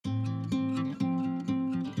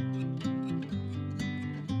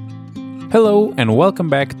Hello and welcome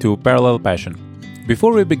back to Parallel Passion.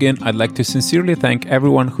 Before we begin, I'd like to sincerely thank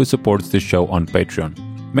everyone who supports this show on Patreon.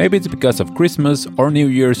 Maybe it's because of Christmas or New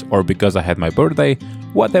Year's or because I had my birthday.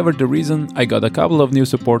 Whatever the reason, I got a couple of new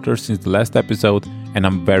supporters since the last episode and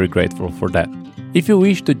I'm very grateful for that. If you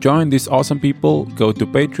wish to join these awesome people, go to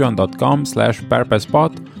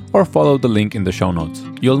patreon.com/parpaspot or follow the link in the show notes.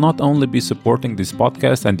 You'll not only be supporting this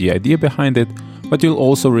podcast and the idea behind it, but you'll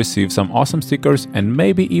also receive some awesome stickers and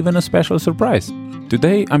maybe even a special surprise.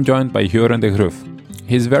 Today I'm joined by Joran de Groef.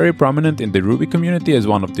 He's very prominent in the Ruby community as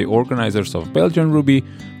one of the organizers of Belgian Ruby,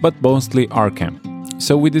 but mostly RCamp.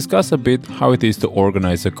 So we discuss a bit how it is to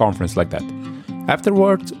organize a conference like that.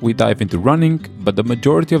 Afterwards, we dive into running, but the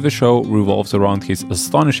majority of the show revolves around his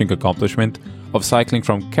astonishing accomplishment of cycling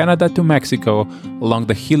from Canada to Mexico along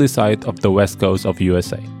the hilly side of the west coast of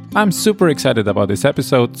USA. I'm super excited about this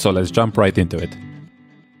episode, so let's jump right into it.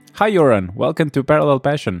 Hi Joran, welcome to Parallel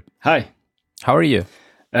Passion. Hi. How are you?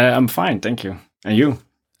 I'm fine, thank you. And you?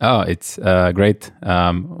 Oh, it's great.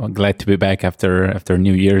 I'm glad to be back after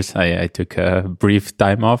New Year's. I took a brief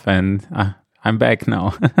time off and I'm back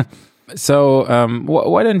now. So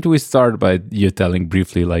why don't we start by you telling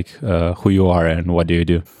briefly who you are and what do you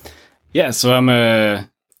do? Yeah, so I'm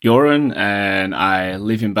Joran and I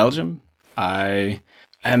live in Belgium. I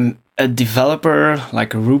am a developer,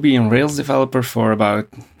 like a Ruby and Rails developer for about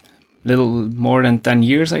little more than 10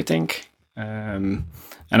 years, I think. And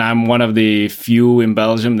I'm one of the few in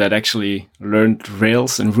Belgium that actually learned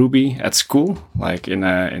Rails and Ruby at school, like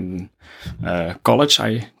in college,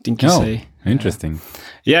 I think you say. Interesting.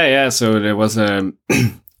 Yeah. So there was a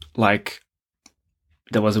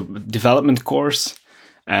development course,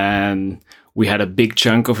 and we had a big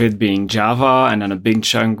chunk of it being Java, and then a big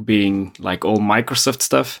chunk being like all Microsoft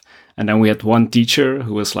stuff. And then we had one teacher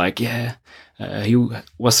who was like, he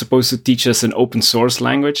was supposed to teach us an open source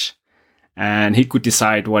language, and he could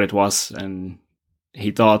decide what it was. And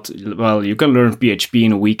he thought, well, you can learn PHP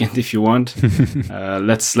in a weekend if you want.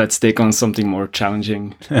 Let's take on something more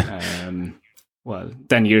challenging.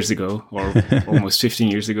 10 years ago or almost 15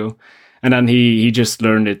 years ago. And then he just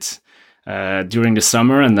learned it during the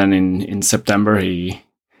summer. And then in September, he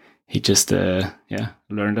just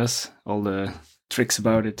learned us all the tricks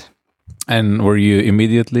about it. And were you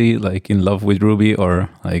immediately in love with Ruby or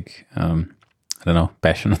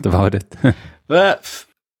passionate about it? Well,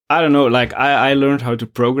 I don't know. I learned how to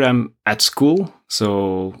program at school.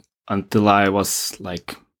 So until I was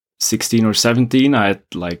 16 or 17, I had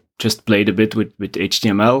just played a bit with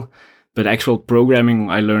HTML, but actual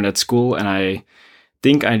programming I learned at school, and I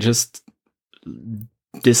think I just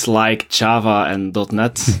dislike Java and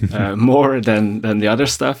 .NET more than the other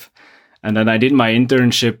stuff. And then I did my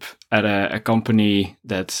internship at a company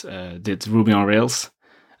that did Ruby on Rails,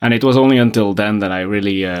 and it was only until then that I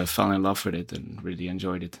really fell in love with it and really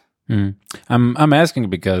enjoyed it. I'm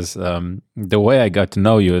asking because the way I got to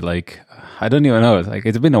know you, I don't even know.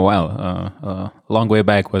 It's been a while. A long way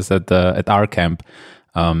back was at RCamp.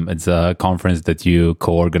 It's a conference that you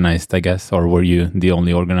co-organized, I guess, or were you the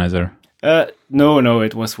only organizer? No,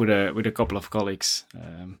 it was with a couple of colleagues.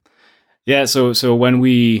 So when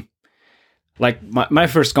we my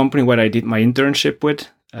first company, what I did my internship with,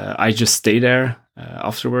 I just stayed there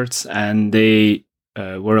afterwards, and they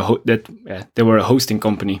were a hosting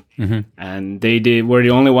company, and they were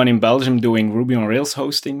the only one in Belgium doing Ruby on Rails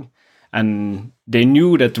hosting. And they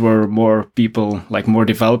knew that there were more people, more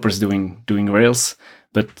developers doing Rails,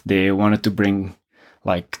 but they wanted to bring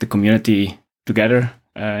the community together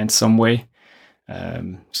in some way.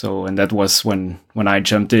 And that was when I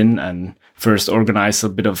jumped in and first organized a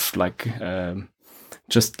bit of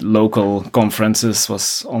just local conferences.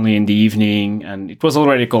 Was only in the evening, and it was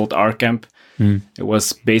already called RCamp. It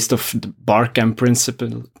was based off the Barcamp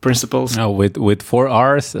principles. Oh, with 4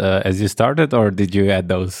 R's as you started, or did you add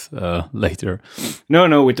those later?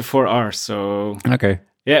 No, with the 4 R's. So okay.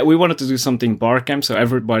 Yeah, we wanted to do something Barcamp, so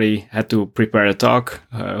everybody had to prepare a talk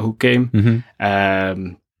who came.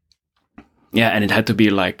 And it had to be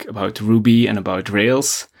about Ruby and about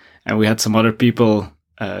Rails. And we had some other people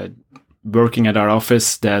working at our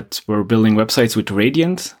office that were building websites with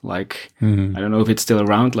Radiant. I don't know if it's still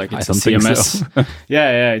around. It's a CMS. So.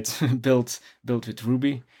 Yeah, it's built with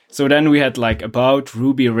Ruby. So then we had about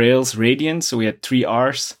Ruby, Rails, Radiant. So we had 3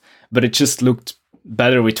 R's, but it just looked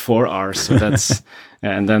better with 4 R's. So that's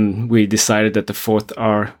and then we decided that the 4th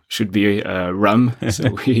R should be rum.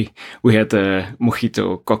 So we had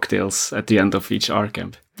mojito cocktails at the end of each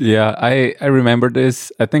RCamp. Yeah, I remember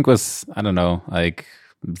this. I think was, I don't know,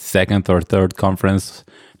 second or third conference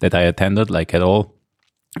that I attended, at all.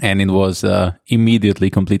 and it was immediately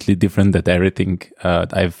completely different than everything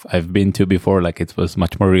I've been to before. Like, it was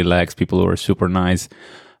much more relaxed. People were super nice.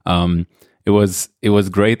 It was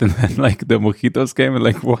great, and then like the mojitos came, and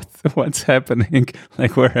like what's happening?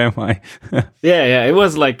 Like, where am I? Yeah. It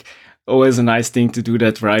was like always a nice thing to do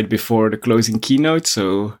that right before the closing keynote,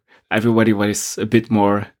 so everybody was a bit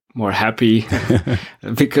more happy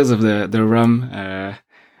because of the rum.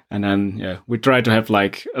 And then we try to have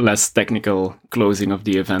like a less technical closing of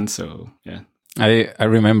the event. So yeah, I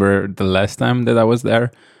remember the last time that I was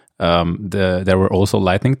there. There were also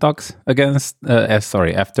lightning talks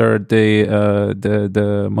after the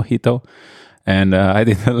mojito, and I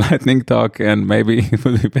did a lightning talk, and maybe it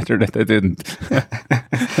would be better that I didn't.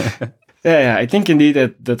 Yeah. I think indeed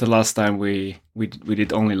that the last time we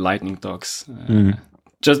did only lightning talks,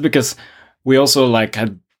 just because we also like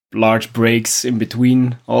had large breaks in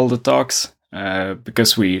between all the talks,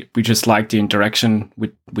 because we just liked the interaction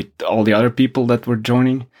with all the other people that were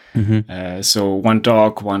joining. So one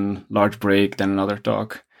talk, one large break, then another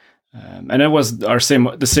talk, and it was the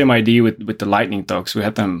same idea with the lightning talks. We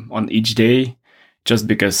had them on each day, just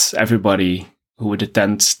because everybody who would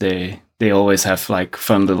attend, they always have like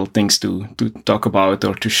fun little things to talk about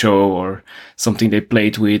or to show, or something they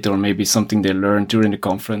played with, or maybe something they learned during the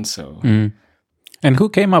conference. So. And who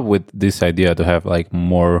came up with this idea to have like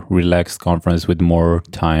more relaxed conference with more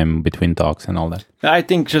time between talks and all that? I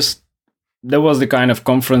think just that was the kind of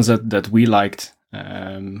conference that we liked.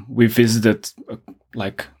 We visited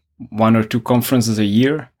like 1 or 2 conferences a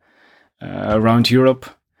year around Europe.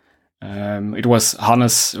 It was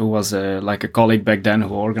Hannes, who was like a colleague back then,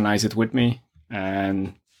 who organized it with me.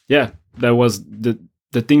 And yeah, that was the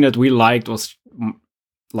thing that we liked was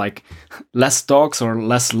like less talks or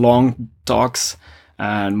less long talks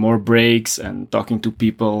and more breaks and talking to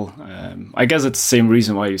people. I guess it's the same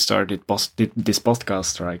reason why you started this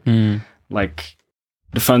podcast, right? Like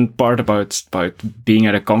the fun part about being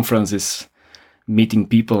at a conference is meeting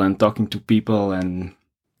people and talking to people. And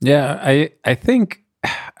yeah, I think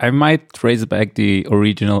I might trace back the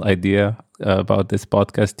original idea about this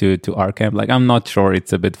podcast to RCamp. Like, I'm not sure,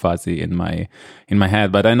 it's a bit fuzzy in my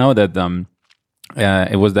head, but I know that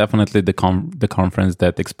it was definitely the conference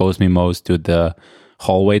that exposed me most to the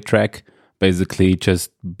hallway track. Basically, just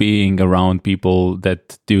being around people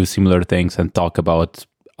that do similar things and talk about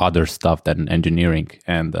other stuff than engineering.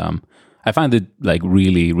 And I find it like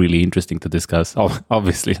really, really interesting to discuss.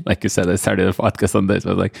 Obviously, like you said, I started a podcast on this,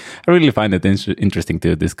 but like I really find it interesting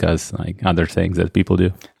to discuss like other things that people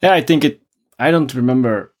do. Yeah, I think I don't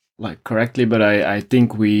remember like correctly, but I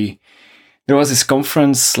think there was this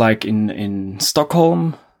conference like in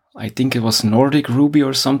Stockholm. I think it was Nordic Ruby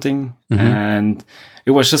or something. And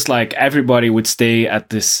it was just like everybody would stay at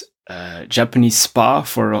this Japanese spa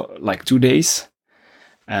for like 2 days.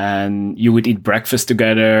 And you would eat breakfast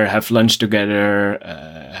together, have lunch together,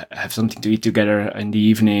 have something to eat together in the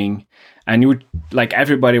evening. And you would like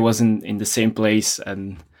everybody was in the same place.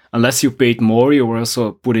 And unless you paid more, you were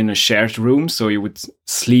also put in a shared room. So you would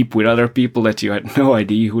sleep with other people that you had no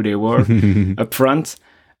idea who they were up front.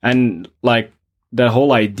 And like the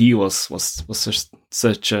whole idea was just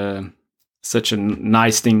such a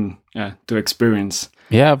nice thing to experience.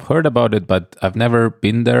 Yeah, I've heard about it, but I've never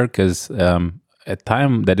been there because at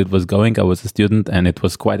time that it was going, I was a student and it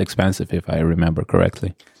was quite expensive, if I remember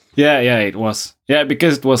correctly. Yeah, it was. Yeah,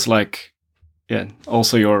 because it was like,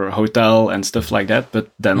 also your hotel and stuff like that, but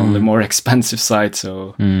then on the more expensive side.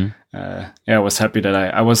 So I was happy that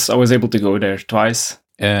I was able to go there twice.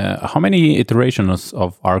 How many iterations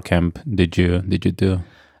of RCamp did you do?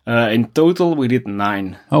 In total, we did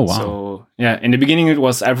 9. Oh, wow. So yeah, in the beginning it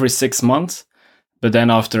was every 6 months, but then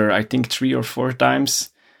after I think 3 or 4 times.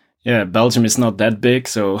 Yeah, Belgium is not that big,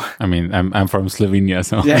 so I mean, I'm from Slovenia,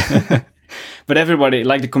 so yeah. But everybody,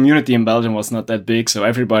 like the community in Belgium was not that big, so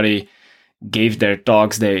everybody gave their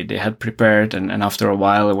talks they had prepared, and after a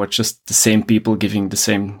while it was just the same people giving the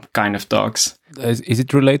same kind of talks. Is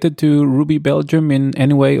it related to Ruby Belgium in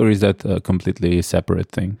any way, or is that a completely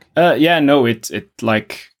separate thing? No, it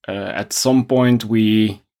like at some point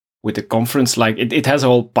with the conference, like it has a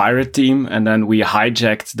whole pirate team, and then we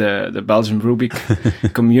hijacked the Belgian Ruby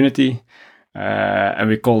community, and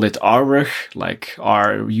we called it RWG, like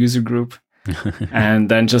our user group. And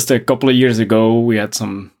then just a couple of years ago, we had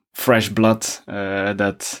some fresh blood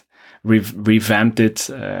that revamped it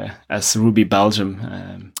as Ruby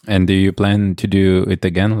Belgium. And do you plan to do it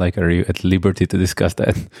again? Like, are you at liberty to discuss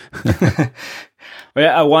that? Well,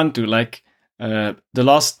 yeah, I want to. Like, the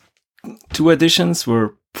last 2 editions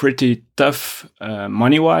were pretty tough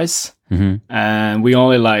money wise. Mm-hmm. And we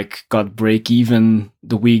only like got break even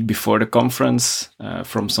the week before the conference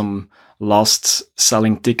from some lost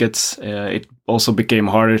selling tickets. It also became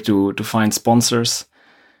harder to find sponsors.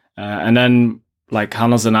 And then like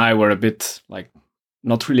Hannes and I were a bit like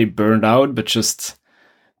not really burned out, but just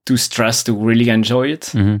too stressed to really enjoy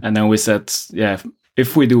it. Mm-hmm. And then we said, yeah,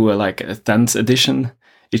 if we do a 10th edition,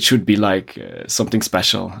 it should be like something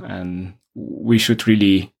special, and we should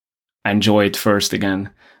really enjoy it first again.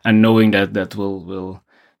 And knowing that we'll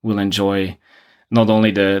enjoy not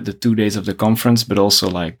only the 2 days of the conference, but also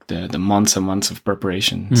like the months and months of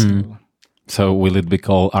preparation. So will it be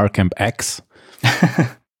called RCamp X?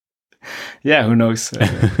 Yeah, who knows?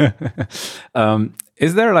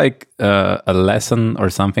 Is there like a lesson or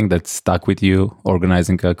something that stuck with you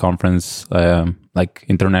organizing a conference, like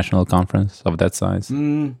international conference of that size?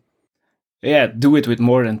 Yeah, do it with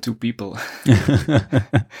more than 2 people.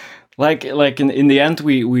 like in the end,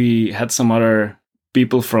 we had some other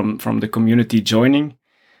people from the community joining,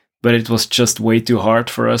 but it was just way too hard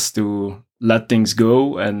for us to let things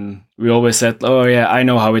go. And we always said, oh yeah, I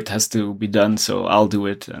know how it has to be done, so I'll do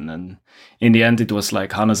it. And then in the end, it was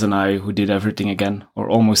like Hannes and I who did everything again, or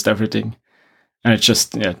almost everything. And it's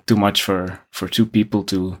just too much for 2 people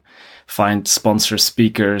to find sponsors,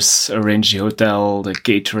 speakers, arrange the hotel, the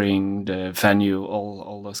catering, the venue,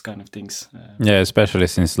 all those kind of things. Yeah, especially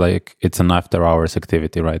since like it's an after hours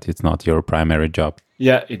activity, right? It's not your primary job.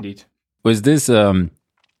 Yeah, indeed. Was this the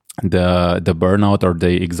burnout or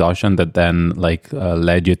the exhaustion that then like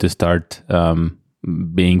led you to start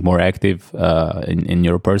being more active in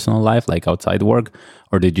your personal life, like outside work,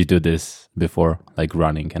 or did you do this before, like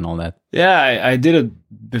running and all that? Yeah, I did it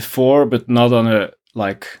before, but not on a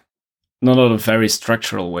very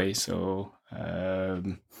structural way. So,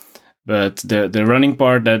 but the running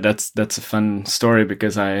part, that's a fun story,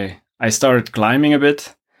 because I started climbing a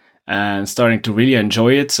bit and starting to really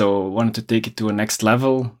enjoy it. So wanted to take it to a next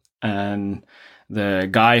level. And the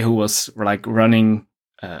guy who was like running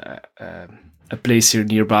a place here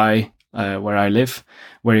nearby where I live,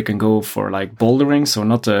 where you can go for like bouldering, so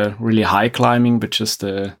not a really high climbing, but just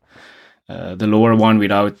the lower one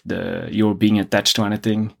without you being attached to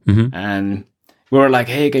anything. Mm-hmm. And we were like,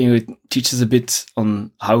 hey, can you teach us a bit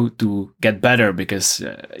on how to get better? Because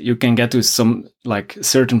you can get to some like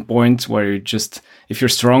certain point where you just, if you're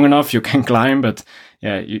strong enough, you can climb, but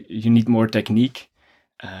yeah, you need more technique.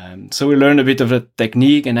 So we learned a bit of the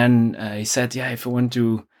technique, and then he said, yeah, if you want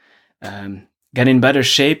to get in better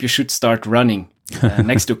shape, you should start running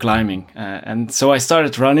next to climbing. And so I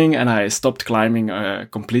started running, and I stopped climbing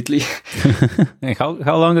completely.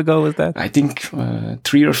 How long ago was that? I think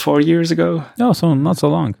 3 or 4 years ago. No, so not so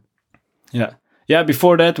long. Yeah.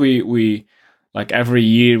 Before that, we like every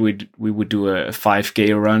year we would do a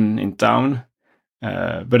 5K run in town,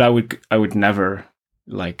 but I would never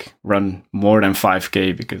like run more than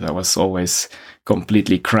 5K, because I was always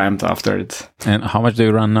completely cramped after it. And how much do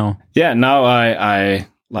you run now? Yeah, now I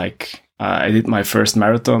did my first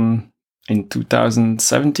marathon in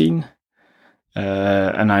 2017,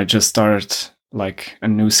 and I just started like a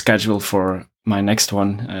new schedule for my next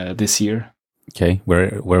one this year. Okay,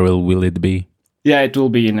 where will it be? Yeah, it will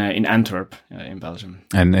be in Antwerp, in Belgium.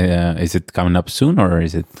 And is it coming up soon, or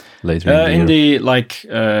is it later in the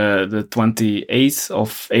the 28th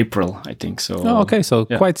of April, I think. So. Oh, okay, so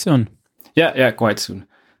yeah. Quite soon. Yeah, quite soon.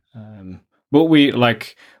 But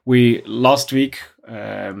we last week,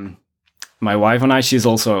 my wife and I, she's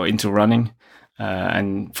also into running,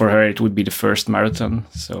 and for her it would be the first marathon.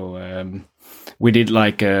 So we did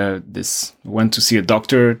went to see a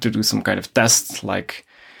doctor to do some kind of test, like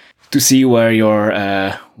to see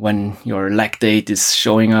where when your lactate is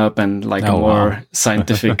showing up, and like a more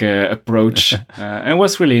scientific approach. And it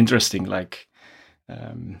was really interesting, like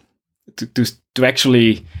to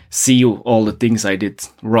actually see all the things I did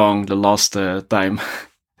wrong the last time.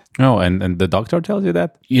 Oh, and the doctor tells you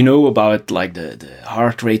that? You know about like the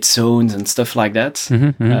heart rate zones and stuff like that.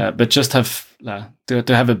 Mm-hmm. But just have to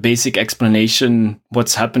have a basic explanation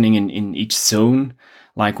what's happening in each zone,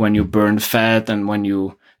 like when you burn fat and when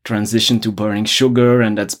you transition to burning sugar,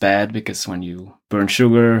 and that's bad because when you burn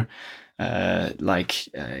sugar,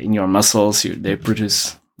 in your muscles, they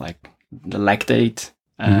produce like the lactate,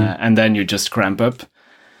 and then you just cramp up,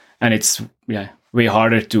 and it's way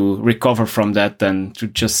harder to recover from that than to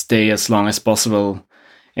just stay as long as possible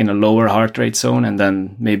in a lower heart rate zone, and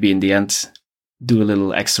then maybe in the end do a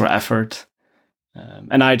little extra effort.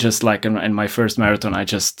 And I just like in my first marathon, I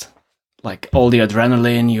just like all the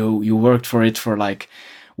adrenaline, you worked for it for like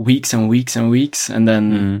weeks and weeks and weeks, and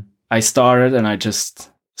then I started and I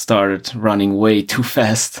just started running way too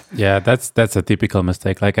fast. Yeah, that's a typical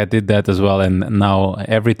mistake. Like I did that as well, and now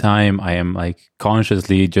every time I am like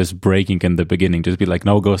consciously just braking in the beginning, just be like,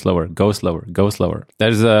 no, go slower, go slower, go slower.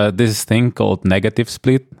 There's this thing called negative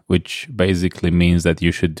split, which basically means that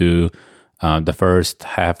you should do the first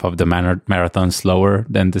half of the marathon slower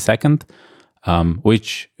than the second,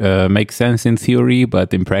 which makes sense in theory,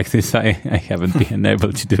 but in practice, I haven't been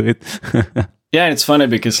able to do it. Yeah, it's funny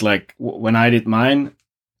because like when I did mine,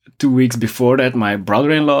 2 weeks before that, my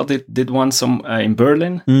brother-in-law did one in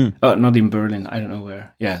Berlin. Oh, not in Berlin. I don't know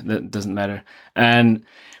where. Yeah, that doesn't matter. And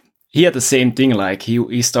he had the same thing. Like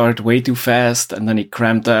he started way too fast, and then he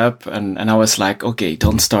cramped up. And I was like, okay,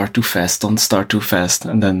 don't start too fast. Don't start too fast.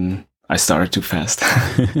 And then I started too fast.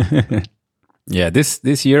 Yeah,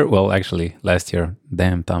 this year, well, actually last year.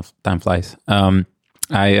 Damn, time flies.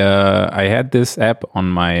 I had this app on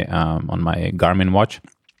my Garmin watch.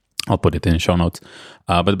 I'll put it in show notes.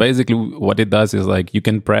 But basically, what it does is like you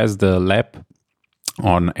can press the lap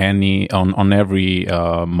on every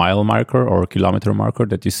mile marker or kilometer marker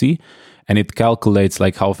that you see, and it calculates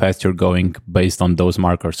like how fast you're going based on those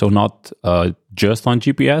markers. So not just on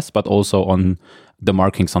GPS, but also on the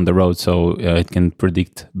markings on the road. So it can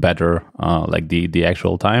predict better like the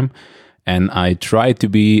actual time. And I try to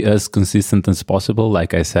be as consistent as possible.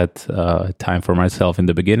 Like I set time for myself in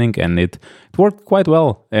the beginning, and it worked quite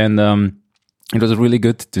well. And it was really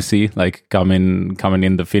good to see like coming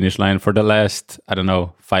in the finish line for the last, I don't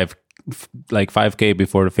know, 5K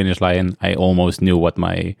before the finish line. I almost knew what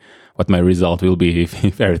my result will be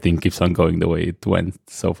if everything keeps on going the way it went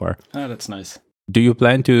so far. Oh, that's nice. Do you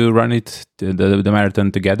plan to run it, the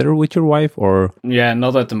marathon, together with your wife, or? Yeah,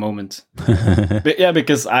 not at the moment. But yeah,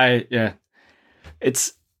 because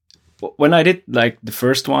it's when I did like the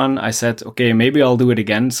first one, I said, okay, maybe I'll do it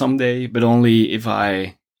again someday, but only if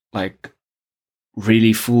I like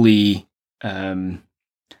really fully,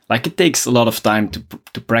 like it takes a lot of time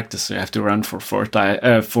to practice. So you have to run for 4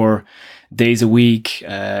 days a week.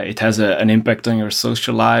 It has an impact on your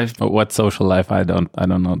social life. What social life? I don't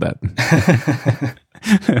know that.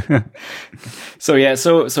 So yeah,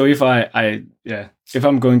 so if if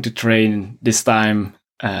I'm going to train this time,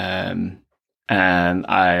 and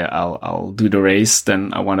I'll do the race,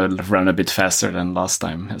 then I want to run a bit faster than last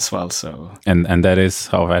time as well. So and that is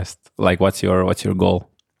how fast? Like what's your goal?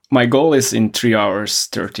 My goal is in 3 hours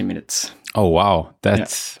 30 minutes. Oh wow,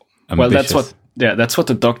 that's ambitious. Well, that's what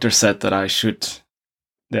the doctor said that I should.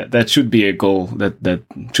 That should be a goal that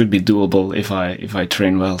should be doable if I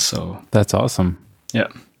train well. So that's awesome. Yeah.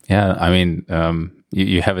 I mean,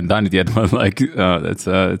 you haven't done it yet, but like it's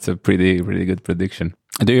a pretty good prediction.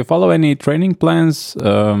 Do you follow any training plans?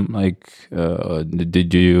 Did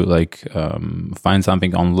you find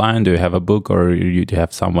something online? Do you have a book, or do you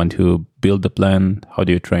have someone to build the plan? How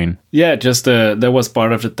do you train? Yeah, just that was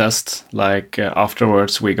part of the test. Like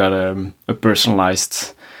afterwards, we got a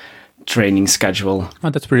personalized training schedule. Oh,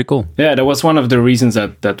 that's pretty cool. Yeah, that was one of the reasons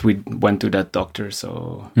that we went to that doctor.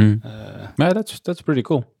 So yeah, that's pretty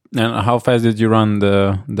cool. And how fast did you run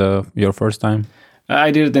your first time?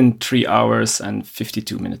 I did it in 3 hours and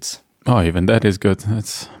 52 minutes. Oh, even that is good.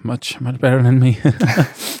 That's much better than me.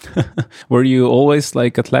 Were you always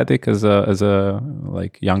like athletic as a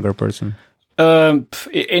like younger person?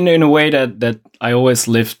 In a way that I always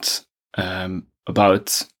lived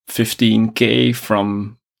about 15K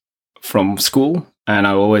from school, and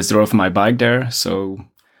I always drove my bike there. So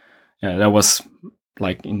yeah, that was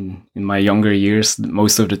like in my younger years,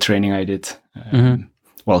 most of the training I did.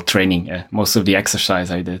 Most of the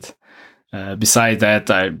exercise I did. Besides that,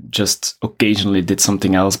 I just occasionally did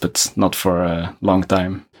something else, but not for a long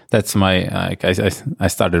time. That's I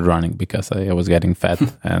started running because I was getting fat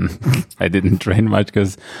and I didn't train much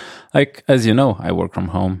because, like, as you know, I work from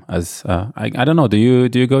home. I don't know. Do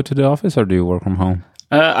you go to the office or do you work from home?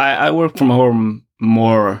 I work from home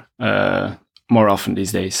more often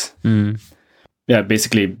these days. Yeah,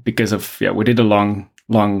 basically because of we did a long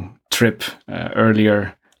trip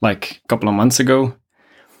earlier, like a couple of months ago,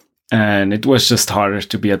 and it was just harder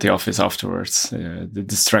to be at the office afterwards. The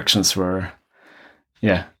distractions were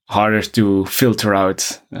harder to filter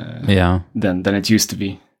out than it used to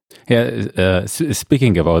be. Yeah,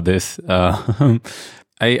 speaking about this,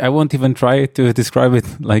 I won't even try to describe it.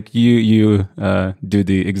 Like you do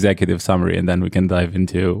the executive summary, and then we can dive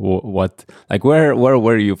into where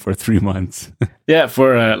were you for 3 months? Yeah,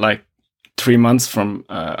 for like 3 months from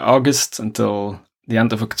August until the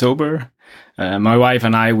end of October. My wife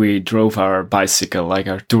and we drove our bicycle, like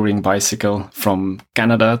our touring bicycle, from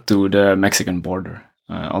Canada to the Mexican border.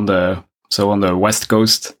 On the west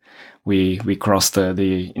coast, we crossed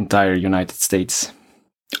the entire United States.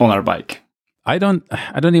 on our bike. I don't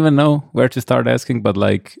even know where to start asking, but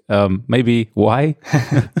like maybe why?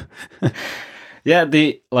 Yeah,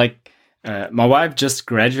 my wife just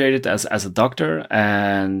graduated as a doctor,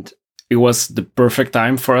 and it was the perfect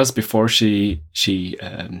time for us before she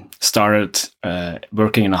started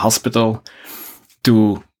working in a hospital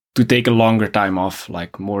to take a longer time off,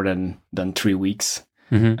 like more than 3 weeks.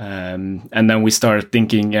 And then we started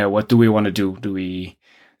thinking, yeah, what do we want to do? Do we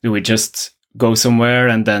just go somewhere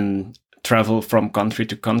and then travel from country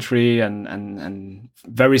to country? And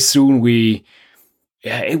very soon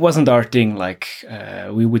it wasn't our thing. Like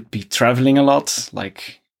we would be traveling a lot,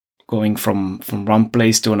 like going from one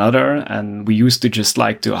place to another. And we used to just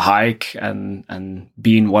like to hike and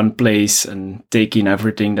be in one place and take in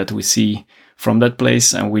everything that we see from that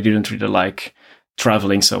place. And we didn't really like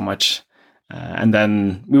traveling so much. And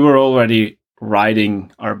then we were already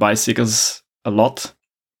riding our bicycles a lot.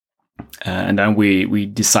 And then we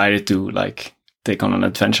decided to like take on an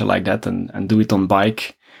adventure like that and do it on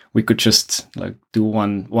bike. We could just like do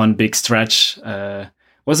one big stretch. It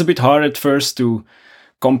was a bit hard at first to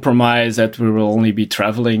compromise that we will only be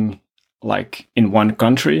traveling like in one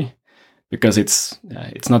country, because it's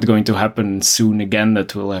not going to happen soon again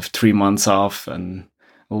that we'll have 3 months off, and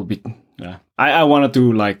we'll be. I wanted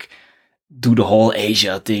to like do the whole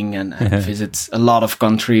Asia thing and visit a lot of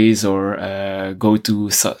countries, or go to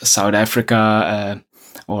South Africa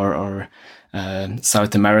or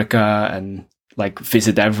South America and like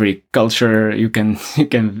visit every culture you can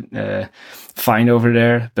find over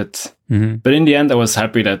there. But in the end, I was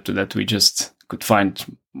happy that we just could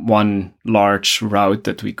find one large route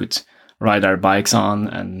that we could ride our bikes on,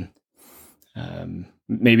 and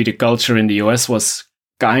maybe the culture in the US was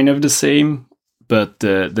kind of the same. But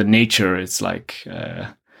the nature, it's like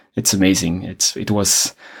it's amazing. It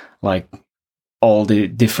was like all the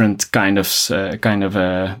different kind of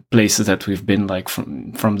places that we've been, like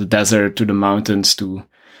from the desert to the mountains to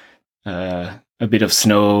a bit of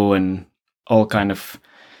snow and all kind of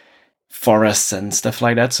forests and stuff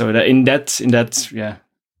like that. So that in that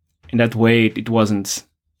way, it wasn't.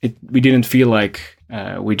 We didn't feel like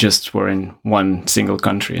we just were in one single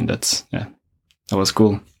country, and that was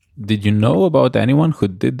cool. Did you know about anyone who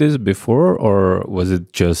did this before, or was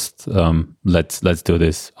it just let's do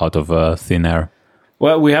this out of thin air?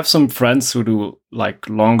 Well, we have some friends who do like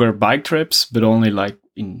longer bike trips, but only like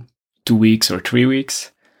in 2 weeks or 3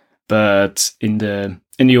 weeks. But in the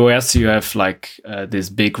US, you have like these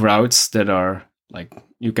big routes that are like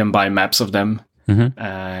you can buy maps of them,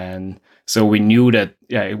 and so we knew that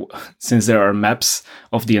since there are maps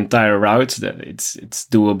of the entire route, that it's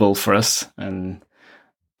doable for us, and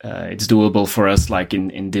it's doable for us like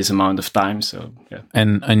in this amount of time. So yeah.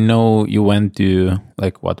 And I know you went to,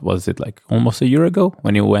 like, what was it, like almost a year ago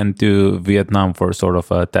when you went to Vietnam for sort of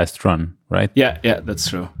a test run, right? Yeah, that's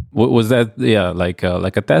true. Was that like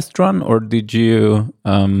a test run, or did you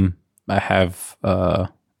have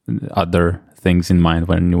other things in mind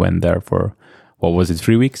when you went there for, what was it,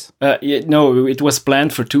 3 weeks? No, it was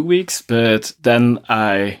planned for 2 weeks, but then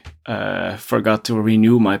I forgot to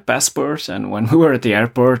renew my passport. And when we were at the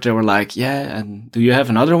airport, they were like, "Yeah, and do you have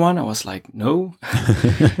another one?" I was like, "No."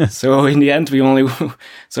 So in the end,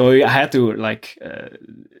 I had to like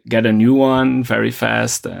get a new one very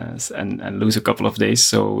fast and lose a couple of days.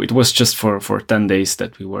 So it was just for 10 days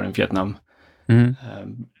that we were in Vietnam.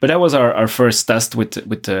 But that was our first test with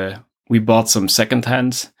we bought some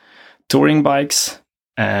secondhand touring bikes.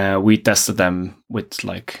 We tested them with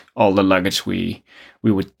like all the luggage we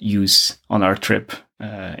would use on our trip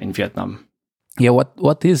in Vietnam. Yeah,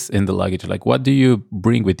 what is in the luggage? Like, what do you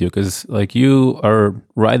bring with you? Because like you are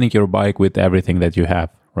riding your bike with everything that you have,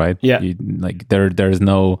 right? Yeah. Like there's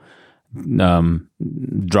no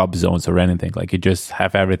drop zones or anything. Like you just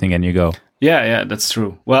have everything and you go. Yeah, that's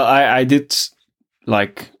true. Well, I did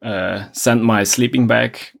like send my sleeping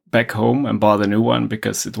bag back home and bought a new one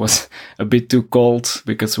because it was a bit too cold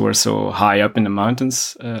because we're so high up in the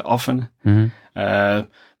mountains often.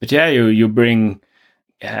 But yeah, you bring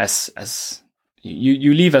as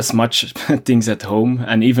you leave as much things at home,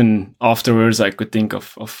 and even afterwards I could think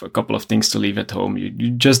of a couple of things to leave at home.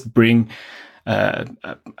 You just bring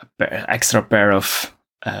extra pair of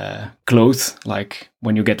clothes, like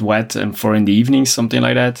when you get wet, and for in the evening, something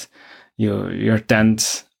like that. Your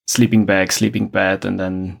tent, sleeping bag, sleeping pad, and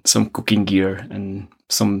then some cooking gear and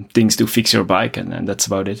some things to fix your bike, and that's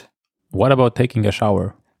about it. What about taking a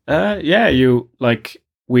shower? You like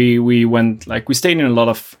we went, like we stayed in a lot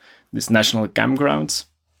of these national campgrounds,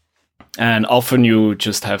 and often you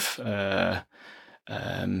just have a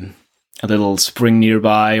little spring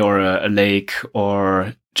nearby, or a lake,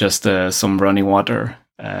 or just some running water.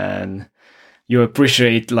 and you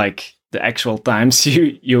appreciate like the actual times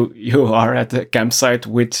you are at the campsite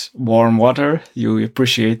with warm water. You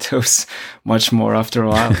appreciate those much more after a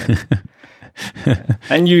while.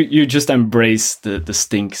 And you just embrace the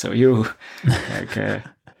stink. So you like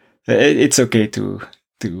it's okay to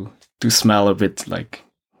smell a bit, like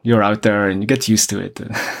you're out there and you get used to it.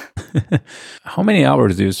 How many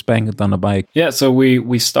hours do you spend on a bike? Yeah, so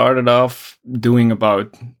we started off doing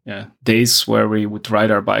about days where we would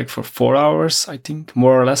ride our bike for 4 hours, I think,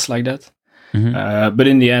 more or less like that. But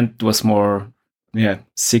in the end, it was more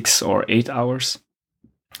 6 or 8 hours,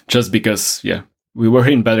 just because we were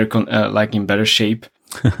in better in better shape.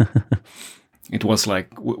 It was like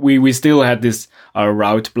we still had our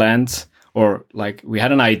route planned, or like we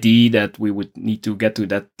had an idea that we would need to get to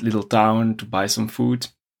that little town to buy some food.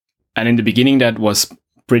 And in the beginning, that was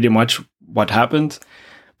pretty much what happened.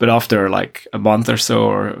 But after like a month or so,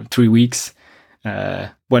 or 3 weeks,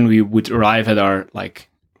 when we would arrive at our like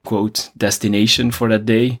quote destination for that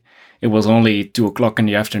day, it was only 2:00 in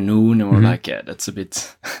the afternoon, and we're like, that's a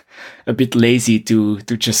bit lazy to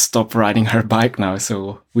just stop riding our bike now.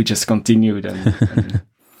 So we just continued. And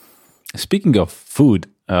Speaking of food,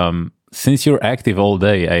 since you're active all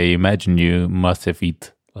day, I imagine you must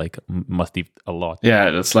eat a lot. Yeah,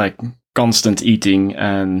 it's like constant eating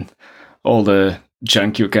and all the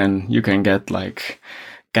junk you can get, like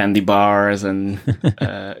candy bars, and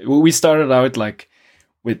we started out like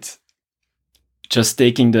with just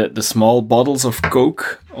taking the small bottles of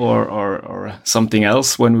Coke or something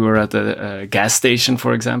else when we were at a gas station,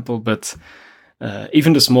 for example. But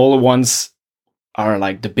even the smaller ones are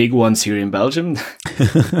like the big ones here in Belgium.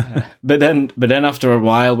 But then after a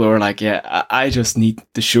while we were like, I just need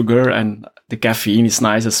the sugar, and the caffeine is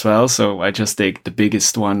nice as well. So I just take the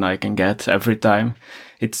biggest one I can get every time.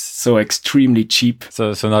 It's so extremely cheap.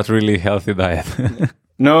 So not really healthy diet.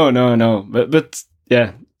 No. But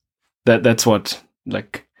yeah, that's what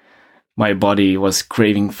like my body was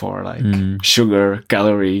craving for, like sugar,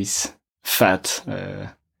 calories, fat.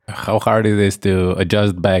 How hard it is to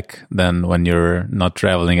adjust back then when you're not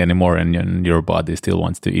traveling anymore and your body still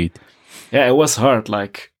wants to eat? Yeah, it was hard.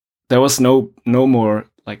 Like there was no more,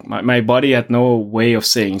 like my body had no way of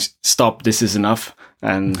saying, stop, this is enough.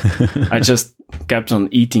 And I just kept on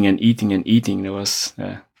eating and eating and eating. It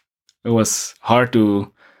was hard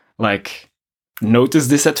to like notice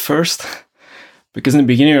this at first, because in the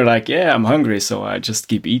beginning you're like, I'm hungry, so I just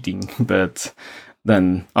keep eating. But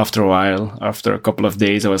then after a while, after a couple of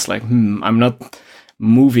days, I was like, I'm not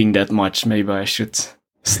moving that much. Maybe I should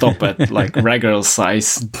stop at like regular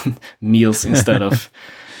size meals instead of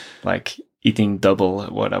like eating double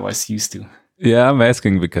what I was used to. Yeah, I'm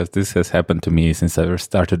asking because this has happened to me since I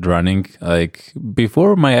started running. Like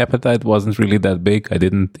before, my appetite wasn't really that big. I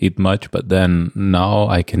didn't eat much, but then now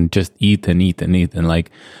I can just eat and eat and eat. And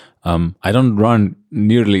like, I don't run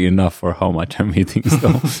nearly enough for how much I'm eating.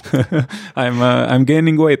 So I'm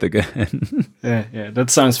gaining weight again. Yeah,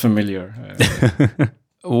 that sounds familiar.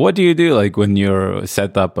 What do you do like when you're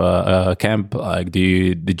set up a camp? Like,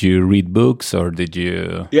 did you read books, or did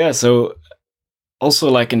you? Yeah, so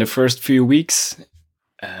also like in the first few weeks,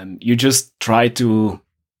 you just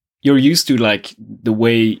you're used to like the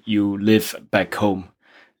way you live back home.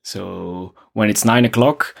 So when it's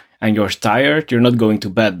 9:00 and you're tired, you're not going to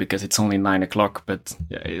bed because it's only 9:00. But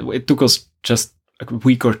it took us just a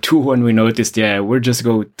week or two when we noticed, we're just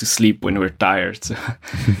go to sleep when we're tired. So,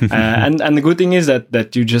 and the good thing is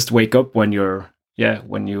that you just wake up when you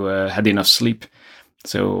had enough sleep.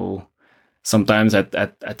 So sometimes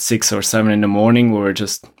at 6 or 7 in the morning, we were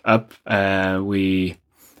just up. We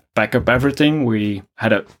pack up everything. We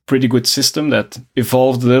had a pretty good system that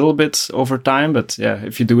evolved a little bit over time. But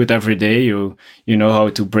if you do it every day, you know how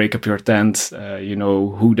to break up your tent. You know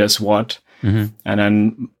who does what. And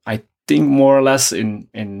then I think more or less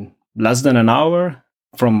in less than an hour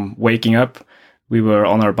from waking up, we were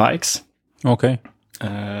on our bikes. Okay.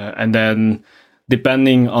 And then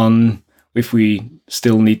depending on if we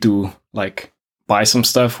still need to like buy some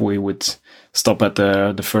stuff, we would stop at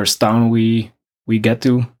the first town we get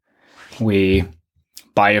to. We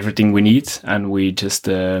buy everything we need, and we just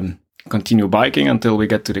continue biking until we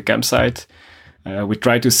get to the campsite. We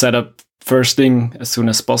try to set up first thing as soon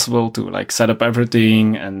as possible to like set up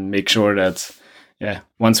everything and make sure that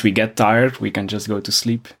once we get tired, we can just go to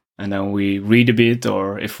sleep. And then we read a bit,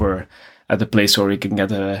 or if we're at a place where we can get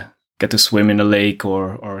to swim in a lake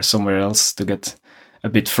or somewhere else to get a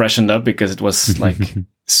bit freshened up, because it was like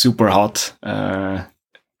super hot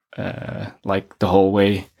like the whole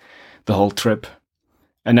way, the whole trip.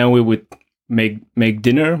 And then we would make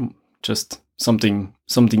dinner, just something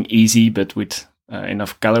easy but with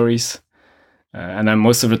enough calories. And then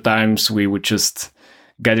most of the times we would just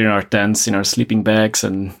get in our tents, in our sleeping bags,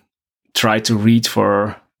 and try to read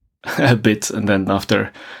for a bit. And then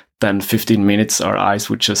after 10, 15 minutes, our eyes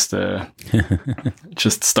would just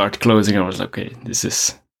just start closing. I was like, okay,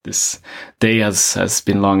 this day has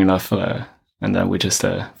been long enough. And then we just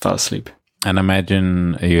fell asleep. And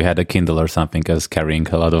imagine you had a Kindle or something, because carrying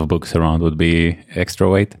a lot of books around would be extra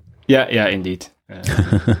weight. Yeah, indeed.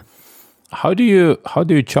 How do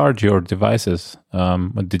you charge your devices?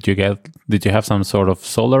 Did you have some sort of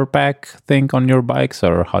solar pack thing on your bikes,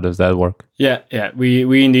 or how does that work? Yeah.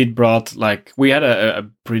 We indeed brought, like, we had a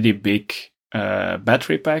pretty big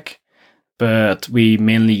battery pack, but we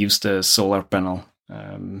mainly used a solar panel.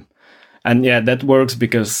 And yeah, that works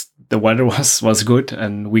because the weather was good,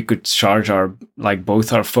 and we could charge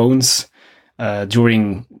both our phones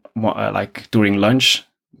during lunch,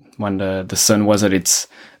 when the sun was at its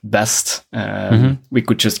best. We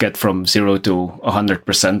could just get from 0 to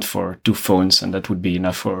 100% for 2 phones, and that would be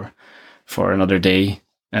enough for another day.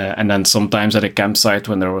 And then sometimes at a campsite,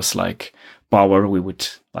 when there was like power, we would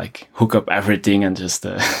like hook up everything and just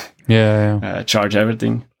charge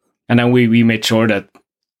everything. And then we made sure that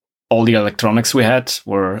all the electronics we had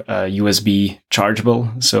were USB chargeable.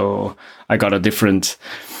 So I got a different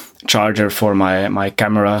charger for my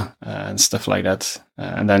camera and stuff like that.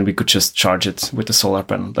 And then we could just charge it with the solar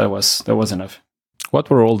panel. That was enough. What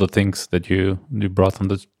were all the things that you brought on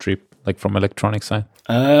the trip, like from electronic side?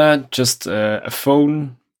 Just a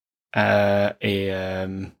phone,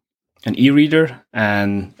 an e-reader,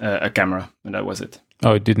 and a camera, and that was it.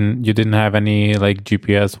 Oh, you didn't have any like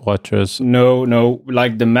GPS watches? No.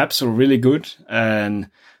 Like the maps were really good, and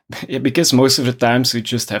because most of the times we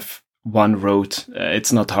just have one road,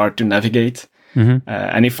 it's not hard to navigate.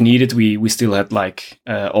 And if needed, we still had like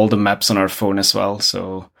all the maps on our phone as well.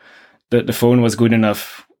 So the phone was good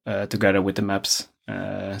enough together with the maps.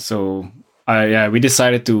 So we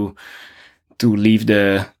decided to leave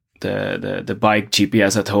the bike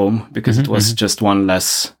GPS at home, because it was just one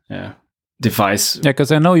less device. Yeah,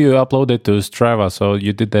 because I know you uploaded to Strava, so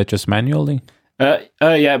you did that just manually?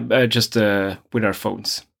 Just with our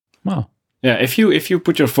phones. Wow. Yeah, if you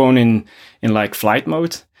put your phone in like flight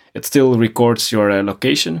mode, it still records your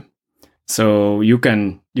location. So you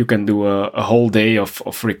can do a whole day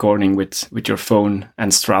of recording with your phone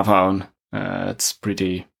and Strava on. It's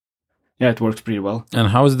pretty. Yeah, it works pretty well. And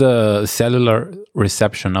how's the cellular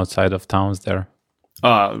reception outside of towns there?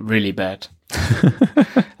 Really bad.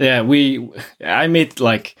 Yeah, I made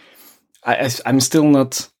like, I'm still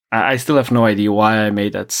not, I still have no idea why I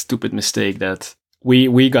made that stupid mistake that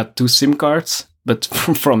we got 2 SIM cards, but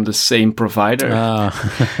from the same provider. I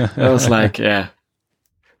was like,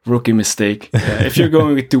 rookie mistake. If you're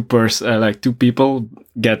going with 2 people,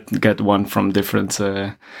 get one from different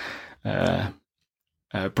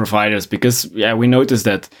providers, because we noticed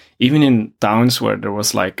that even in towns where there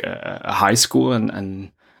was like a high school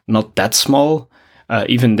and not that small,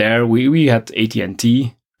 even there we had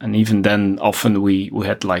AT&T, and even then often we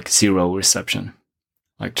had like 0 reception,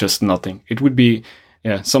 like just nothing. It would be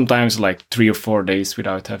sometimes like 3 or 4 days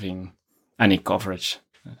without having any coverage.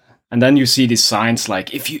 And then you see these signs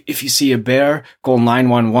like, if you see a bear, call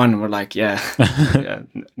 911. We're like,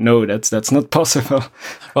 no, that's not possible.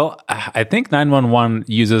 Well, I think 911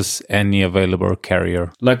 uses any available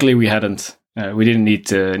carrier. Luckily, we hadn't. We didn't need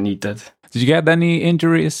that. Did you get any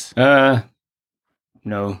injuries?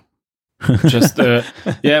 No. Just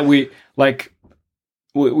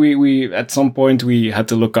we at some point we had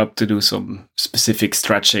to look up to do some specific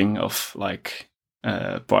stretching of like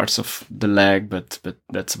parts of the leg, but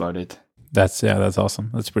that's about it. That's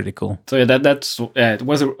awesome. That's pretty cool. So it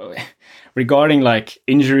was regarding like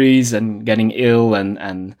injuries and getting ill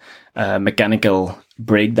and mechanical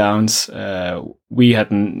breakdowns. We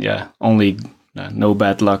had only no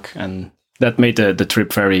bad luck, and that made the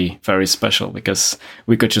trip very, very special, because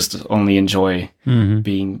we could just only enjoy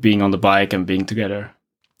being on the bike and being together.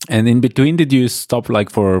 And in between, did you stop like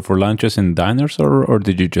for lunches in diners, or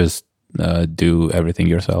did you just do everything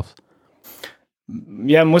yourself?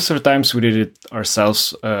 Yeah, most of the times we did it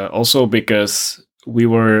ourselves, also because we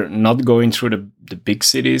were not going through the big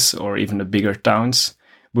cities or even the bigger towns.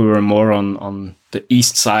 We were more on the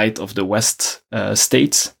east side of the west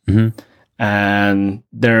states. And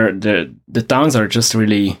the towns are just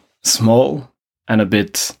really small and a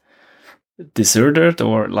bit deserted,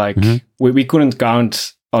 or like we couldn't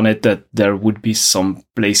count on it that there would be some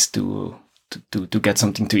place to get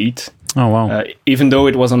something to eat. Oh wow! Even though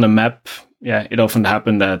it was on the map, it often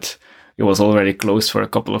happened that it was already closed for a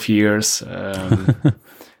couple of years.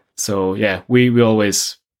 So we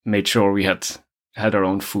always made sure we had had our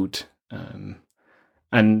own food.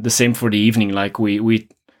 And the same for the evening. Like we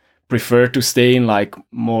prefer to stay in like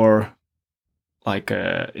more like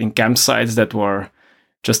in campsites that were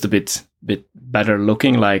just a bit better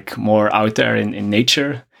looking, like more out there in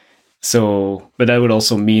nature. So, but that would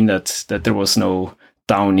also mean that there was no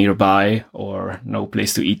town nearby or no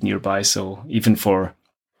place to eat nearby. So even for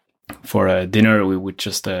dinner, we would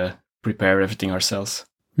just prepare everything ourselves.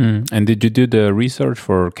 And did you do the research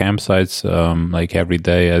for campsites like every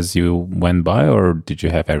day as you went by, or did you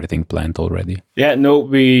have everything planned already? Yeah, no,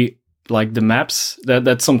 we like the maps.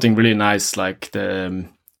 That's something really nice. Like there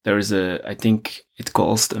is I think it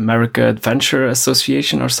calls the America Adventure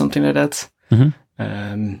Association or something like that.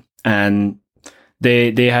 And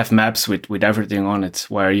they have maps with everything on it,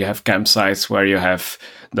 where you have campsites, where you have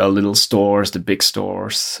the little stores, the big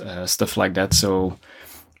stores, stuff like that. So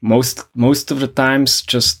most of the times,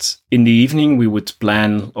 just in the evening, we would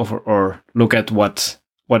plan or look at what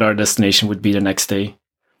our destination would be the next day,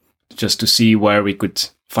 just to see where we could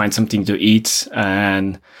find something to eat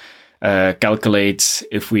and calculate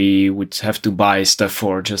if we would have to buy stuff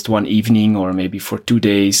for just one evening or maybe for 2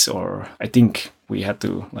 days. Or I think we had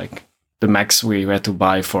to, like, the max we had to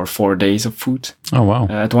buy for 4 days of food. Oh wow!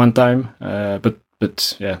 At one time,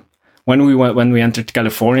 but yeah. When we entered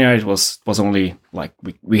California, it was only like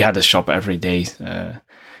we had a shop every day. It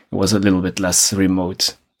was a little bit less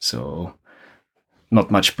remote, so not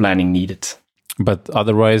much planning needed. But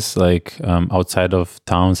otherwise, like outside of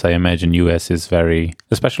towns, I imagine US is very,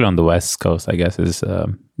 especially on the West Coast, I guess, is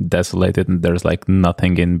desolated and there's like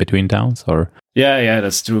nothing in between towns. Or yeah,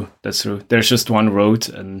 that's true. There's just one road,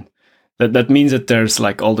 and that means that there's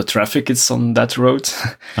like all the traffic is on that road.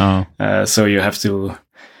 Oh. So you have to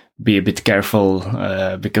be a bit careful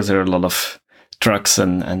because there are a lot of trucks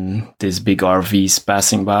and these big RVs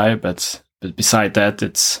passing by. But beside that,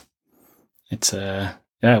 it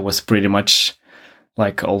was pretty much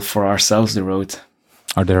like all for ourselves, the road.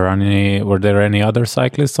 Were there any other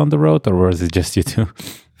cyclists on the road, or was it just you two?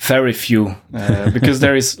 Very few, because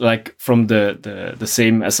there is like from the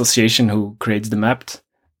same association who creates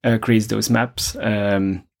those maps.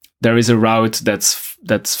 There is a route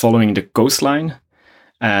that's following the coastline.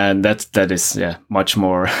 And that is much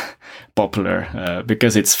more popular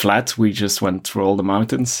because it's flat. We just went through all the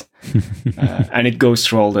mountains, and it goes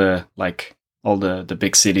through all the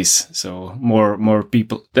big cities. So more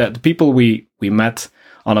people. The people we met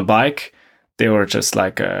on a bike, they were just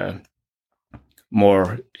like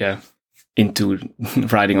more into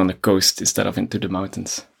riding on the coast instead of into the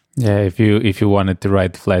mountains. Yeah, if you wanted to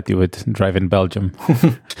ride flat, you would drive in Belgium.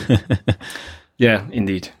 Yeah,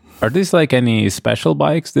 indeed. Are these like any special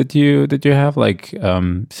bikes that you have, like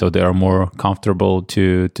so they are more comfortable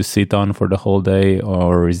to sit on for the whole day,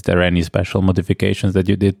 or is there any special modifications that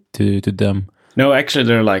you did to them? No, actually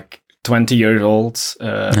they're like 20-year-old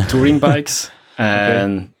touring bikes,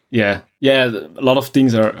 and okay. yeah, a lot of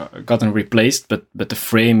things are gotten replaced, but the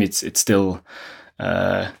frame it's still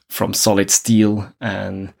from solid steel,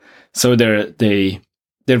 and so they're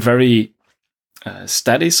very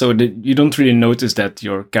steady, so you don't really notice that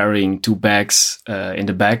you're carrying 2 bags in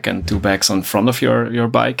the back and 2 bags on front of your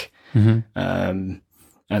bike. Mm-hmm.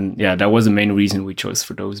 And yeah, that was the main reason we chose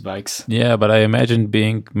for those bikes. Yeah, but I imagine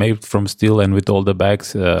being made from steel and with all the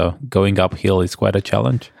bags, going uphill is quite a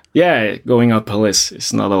challenge. Yeah, going uphill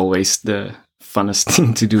is not always the funnest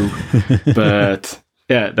thing to do, but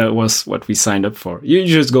yeah, that was what we signed up for. You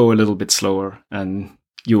just go a little bit slower, and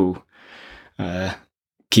you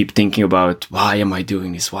keep thinking about why am I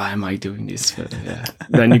doing this? But, yeah.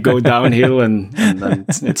 Then you go downhill, and then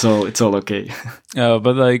it's all okay.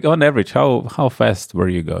 But like on average, how fast were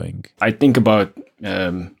you going? I think about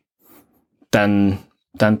 10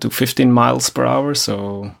 to 15 miles per hour.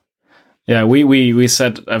 So yeah, we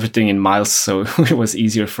set everything in miles, so it was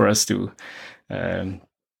easier for us to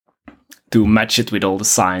match it with all the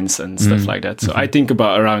signs and stuff like that. So I think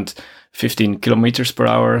about around 15 kilometers per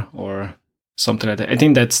hour or something like that. I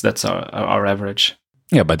think that's our average.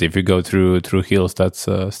 Yeah, but if you go through hills, that's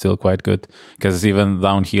still quite good. Because even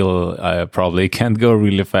downhill, I probably can't go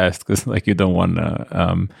really fast because like you don't want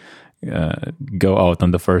to go out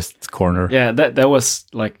on the first corner. Yeah, that was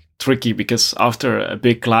like tricky because after a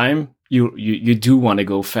big climb, you do want to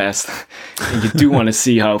go fast. And you do want to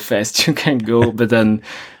see how fast you can go, but then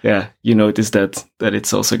you notice that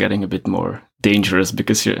it's also getting a bit more dangerous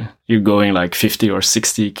because you're going like 50 or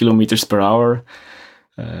 60 kilometers per hour,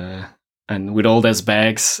 and with all those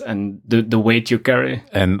bags and the weight you carry.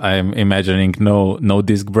 And I'm imagining no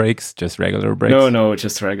disc brakes, just regular brakes. No,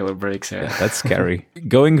 just regular brakes. Yeah, that's scary.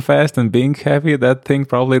 Going fast and being heavy, that thing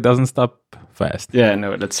probably doesn't stop fast. Yeah,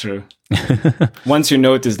 no, that's true. Once you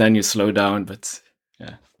notice, then you slow down. But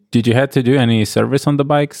yeah. Did you had to do any service on the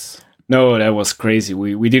bikes? No, that was crazy.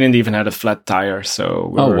 We didn't even have a flat tire, so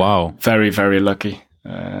we were wow, very, very lucky.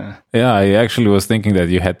 Yeah, I actually was thinking that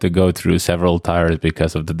you had to go through several tires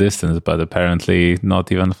because of the distance, but apparently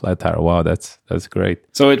not even a flat tire. Wow, that's great.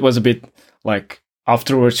 So it was a bit like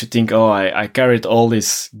afterwards you think, oh, I carried all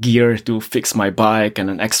this gear to fix my bike and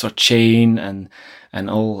an extra chain and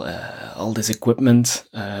all this equipment.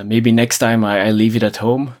 Maybe next time I leave it at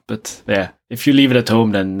home. But yeah, if you leave it at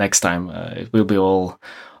home, then next time it will be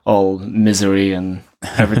all misery and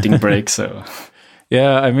everything breaks. So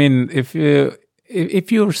yeah, I mean, if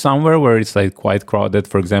you're somewhere where it's like quite crowded,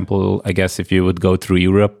 for example, I guess if you would go through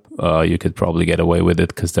Europe, you could probably get away with it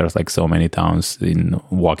because there's like so many towns in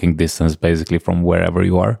walking distance basically from wherever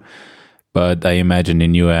you are. But I imagine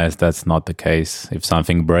in US that's not the case. If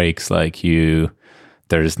something breaks,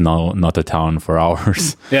 there's not a town for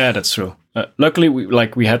hours. Yeah, that's true. Luckily,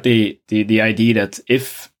 we had the idea that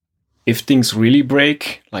if things really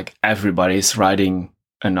break, like everybody's riding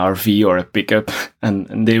an RV or a pickup,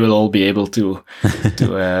 and they will all be able to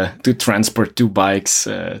transport 2 bikes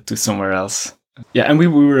to somewhere else. Yeah, and we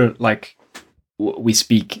were like, we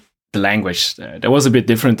speak the language. That was a bit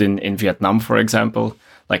different in Vietnam, for example.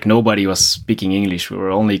 Like nobody was speaking English. We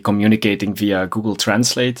were only communicating via Google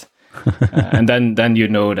Translate. And then you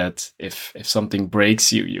know that if something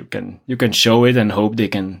breaks, you can show it and hope they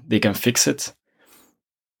can fix it.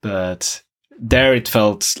 But there it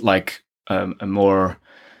felt like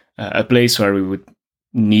a place where we would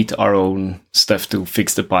need our own stuff to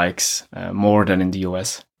fix the bikes more than in the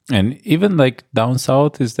US. And even like down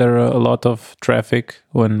south, is there a lot of traffic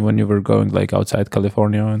when you were going like outside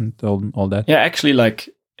California and all that? Yeah, actually, like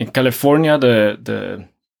in California, the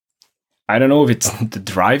I don't know if it's the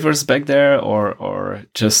drivers back there or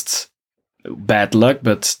just bad luck,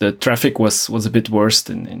 but the traffic was a bit worse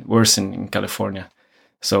in California.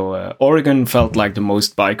 So Oregon felt like the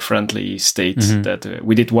most bike-friendly state. That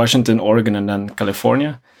we did Washington, Oregon, and then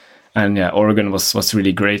California. And yeah, Oregon was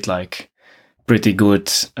really great, like pretty good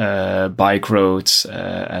bike roads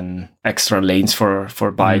and extra lanes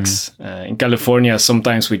for bikes. In California,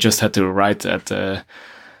 sometimes we just had to ride at the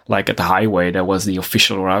highway. That was the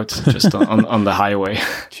official route, just on the highway.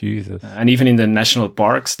 Jesus. And even in the national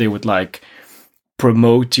parks, they would like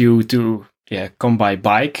promote you to come by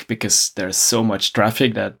bike because there's so much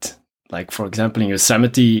traffic that, like, for example, in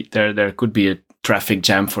Yosemite, there could be a traffic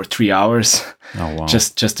jam for 3 hours. Oh, wow.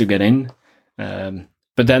 just to get in.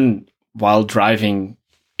 But then while driving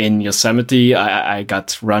in Yosemite, I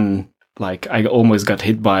got run, like I almost got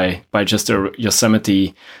hit by just a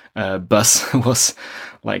Yosemite bus. Was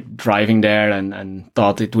like driving there and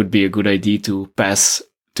thought it would be a good idea to pass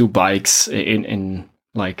 2 bikes in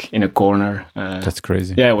a corner. That's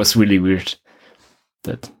crazy. Yeah, it was really weird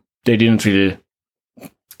that they didn't really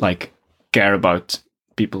like care about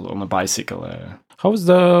people on a bicycle. How's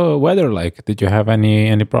the weather like? Did you have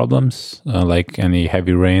any problems, like any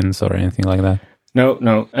heavy rains or anything like that?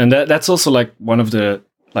 No, and that's also like one of the,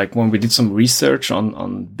 like when we did some research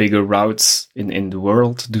on bigger routes in the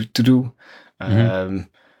world to do.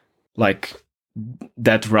 Like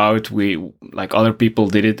that route, we like other people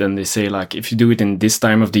did it, and they say like if you do it in this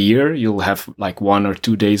time of the year, you'll have like 1 or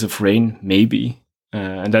 2 days of rain, maybe,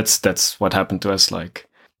 and that's what happened to us. Like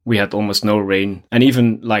we had almost no rain, and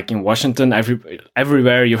even like in Washington,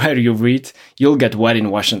 everywhere you read, you'll get wet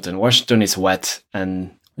in Washington. Washington is wet,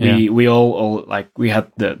 and we all like we had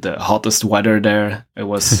the hottest weather there. It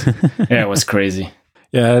was it was crazy.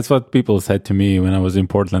 Yeah, that's what people said to me when I was in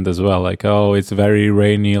Portland as well. Like, oh, it's very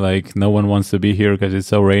rainy. Like, no one wants to be here because it's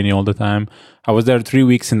so rainy all the time. I was there 3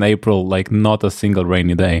 weeks in April, like not a single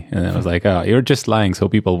rainy day. And I was like, oh, you're just lying so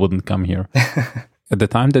people wouldn't come here. At the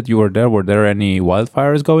time that you were there any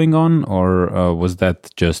wildfires going on? Or was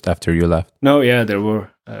that just after you left? No, yeah, there were.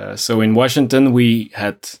 So in Washington, we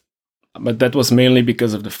had, but that was mainly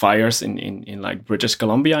because of the fires in like British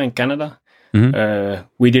Columbia in Canada.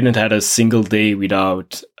 We didn't had a single day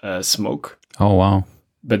without smoke. Oh, wow.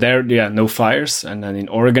 But there, no fires. And then in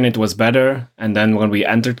Oregon, it was better. And then when we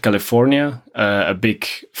entered California, a big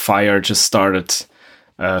fire just started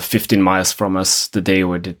 15 miles from us the day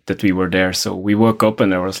that we were there. So we woke up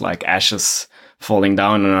and there was like ashes falling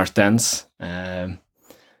down on our tents. Yeah,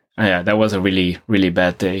 that was a really, really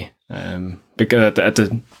bad day. Because at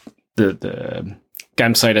the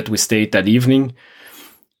campsite that we stayed that evening,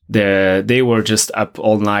 they were just up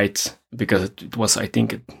all night because it was, I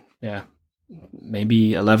think,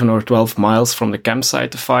 maybe 11 or 12 miles from the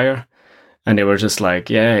campsite, the fire. And they were just like,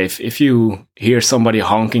 yeah, if you hear somebody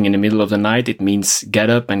honking in the middle of the night, it means get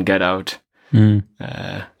up and get out.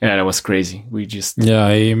 Yeah, that was crazy. We just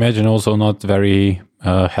I imagine also not very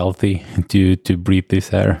healthy to breathe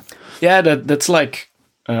this air. Yeah, that's like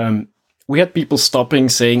we had people stopping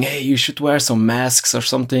saying, "Hey, you should wear some masks or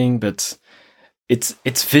something," but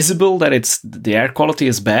it's visible that the air quality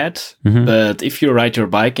is bad. But if you ride your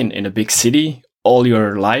bike in a big city all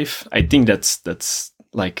your life, I think that's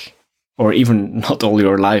like, or even not all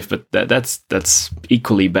your life, but that's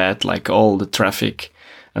equally bad, like all the traffic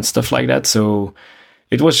and stuff like that. So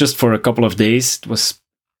it was just for a couple of days. It was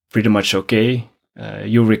pretty much okay.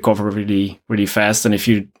 You recover really, really fast, and if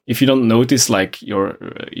you don't notice, like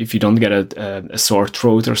if you don't get a sore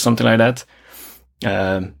throat or something like that,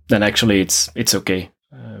 then actually it's okay.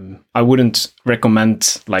 I wouldn't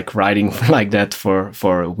recommend like riding like that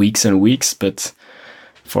for weeks and weeks, but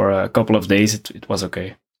for a couple of days it was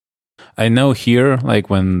okay. I know here, like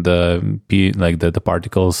when the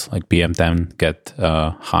particles like PM10 get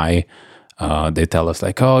high, they tell us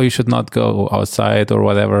like, oh, you should not go outside or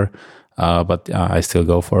whatever. But I still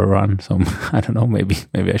go for a run. So I don't know, maybe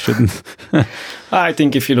I shouldn't. I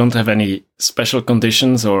think if you don't have any special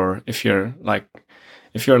conditions, or if you're like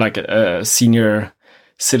a senior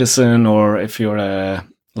citizen, or if you're a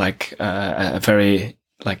very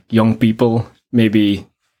like young people, maybe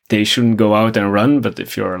they shouldn't go out and run. But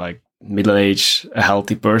if you're like middle-aged, a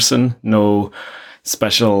healthy person, no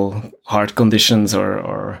special heart conditions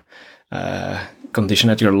or condition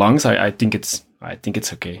at your lungs, I think it's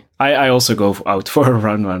okay. I also go out for a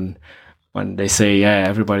run when they say, yeah,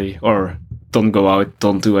 everybody, or don't go out,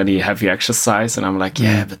 don't do any heavy exercise, and I'm like,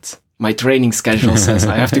 yeah, but my training schedule says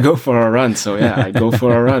I have to go for a run, so yeah, I go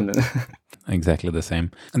for a run. Exactly the same.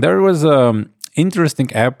 And there was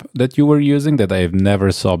interesting app that you were using that I've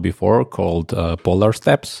never saw before called Polar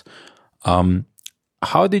Steps.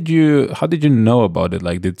 How did you know about it?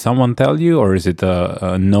 Like, did someone tell you, or is it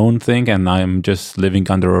a known thing and I'm just living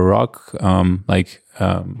under a rock?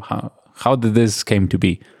 How did this came to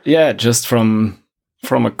be? Yeah, just from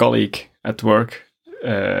a colleague at work.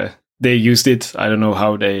 They used it. I don't know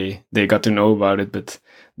how they got to know about it, but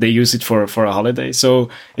they use it for a holiday. So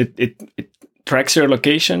it tracks your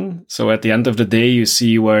location. So at the end of the day, you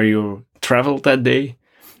see where you traveled that day,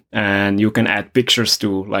 and you can add pictures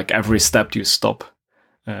to like every step you stop.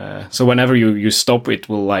 So whenever you stop, it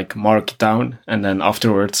will like mark it down, and then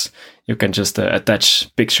afterwards you can just attach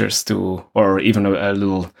pictures to, or even a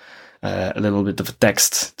little bit of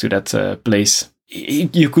text to that place.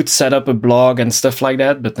 You could set up a blog and stuff like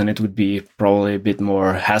that, but then it would be probably a bit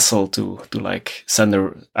more hassle to like send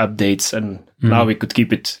updates. And now we could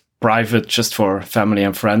keep it private just for family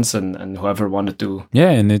and friends and whoever wanted to.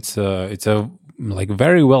 Yeah, and it's a like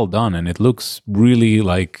very well done, and it looks really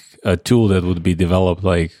like a tool that would be developed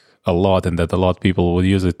like a lot, and that a lot of people would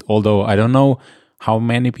use it. Although I don't know how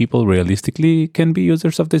many people realistically can be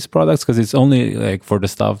users of these products, because it's only like for the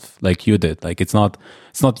stuff like you did. Like it's not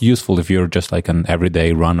useful if you're just like an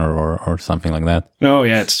everyday runner or something like that. No,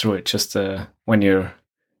 yeah, it's true. It's just when you're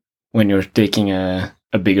taking a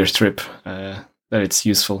bigger trip that it's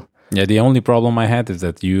useful. Yeah, the only problem I had is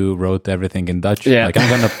that you wrote everything in Dutch. Yeah. Like I'm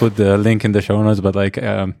gonna put the link in the show notes, but like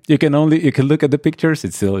you can look at the pictures.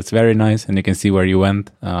 It's very nice, and you can see where you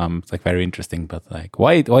went. It's like very interesting. But like,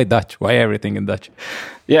 why Dutch? Why everything in Dutch?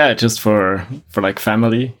 Yeah, just for like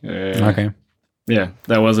family. Okay. Yeah,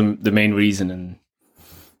 that was the main reason, and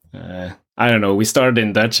I don't know. We started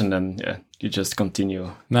in Dutch, and then you just continue.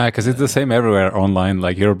 Nah, because it's the same everywhere online.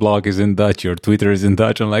 Like your blog is in Dutch, your Twitter is in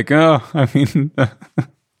Dutch. I'm like, oh, I mean.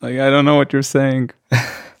 Like, I don't know what you're saying.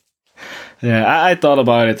 Yeah, I thought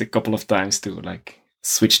about it a couple of times to like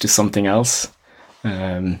switch to something else.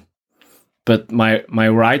 But my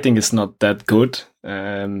writing is not that good.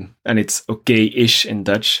 And it's okay-ish in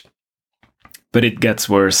Dutch. But it gets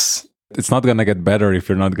worse. It's not going to get better if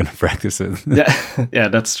you're not going to practice it. Yeah,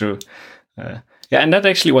 that's true. Yeah, and that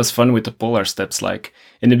actually was fun with the Polar Steps. Like,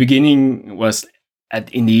 in the beginning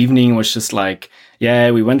in the evening was just like,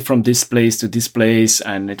 yeah, we went from this place to this place,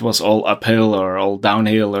 and it was all uphill or all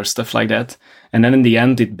downhill or stuff like that. And then in the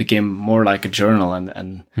end, it became more like a journal,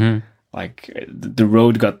 and like the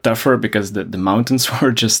road got tougher because the mountains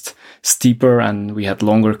were just steeper and we had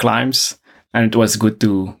longer climbs. And it was good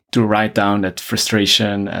to write down that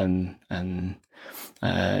frustration and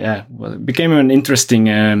well, it became an interesting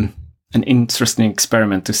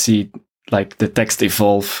experiment to see like the text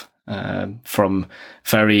evolve. From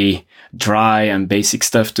very dry and basic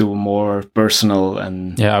stuff to more personal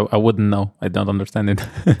and I wouldn't know. I don't understand it.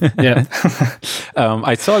 Yeah.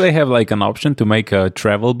 I saw they have like an option to make a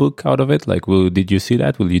travel book out of it. Like, did you see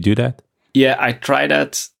that? Will you do that? Yeah, I tried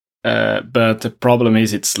that, but the problem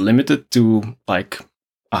is it's limited to like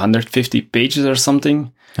 150 pages or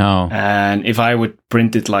something. Oh. And if I would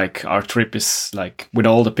print it like our trip is like with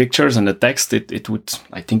all the pictures and the text, it would,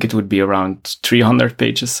 I think it would be around 300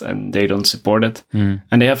 pages, and they don't support it.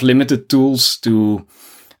 And they have limited tools to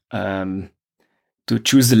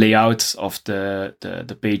choose the layout of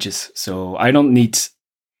the pages. So I don't need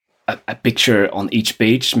a picture on each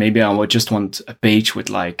page. Maybe I would just want a page with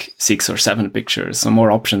like 6 or 7 pictures. Some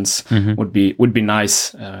more options would be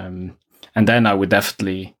nice. And then I would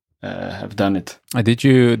definitely have done it. Did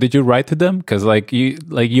you write to them? Because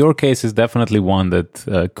your case is definitely one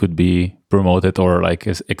that could be promoted or like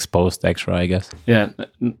is exposed extra, I guess. Yeah,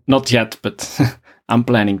 not yet, but I'm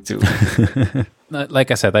planning to.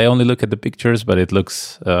 Like I said, I only look at the pictures, but it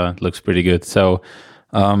looks pretty good. So,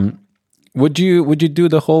 would you do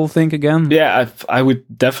the whole thing again? Yeah, I would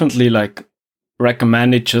definitely like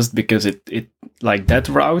recommend it, just because it like that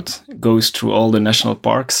route goes through all the national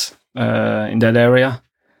parks in that area.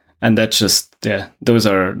 And that's just, yeah, those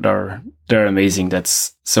they're amazing.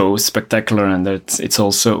 That's so spectacular, and it's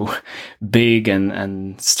also big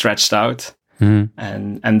and stretched out.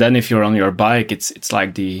 And then if you're on your bike, it's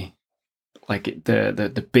like the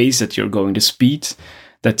pace that you're going, the speed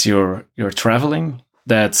that you're traveling.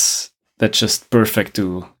 That's just perfect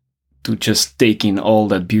to just take in all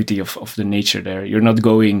that beauty of the nature there. You're not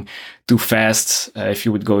going too fast if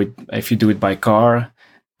you do it by car,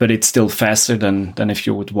 but it's still faster than if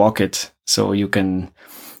you would walk it. So you can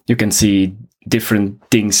see different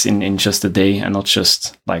things in just a day, and not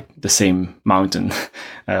just like the same mountain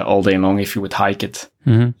all day long if you would hike it.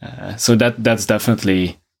 So that's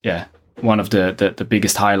definitely, yeah, one of the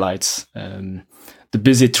biggest highlights. The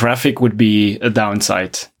busy traffic would be a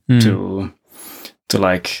downside to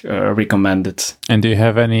recommend it. And do you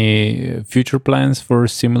have any future plans for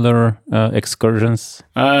similar excursions?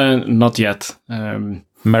 Not yet.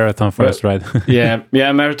 Marathon first, right? yeah,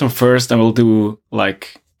 marathon first, and we'll do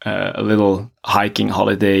like a little hiking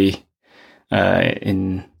holiday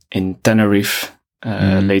in Tenerife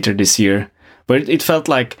later this year. But it felt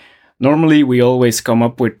like normally we always come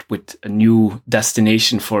up with a new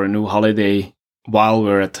destination for a new holiday while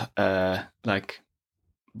we're at the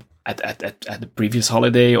previous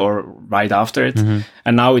holiday or right after it.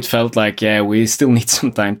 And now it felt like, yeah, we still need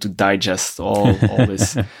some time to digest all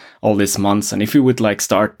this all these months. And if we would like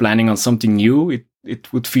start planning on something new,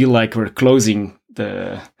 it would feel like we're closing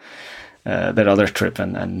that other trip,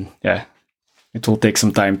 and yeah, it will take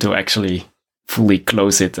some time to actually fully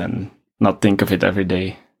close it and not think of it every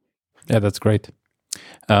day. Yeah, that's great.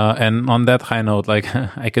 And on that high note, like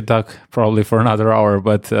I could talk probably for another hour,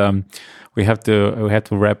 but we have to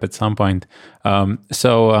wrap at some point.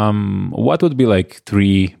 So what would be like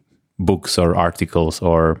 3 books or articles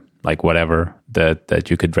or like whatever that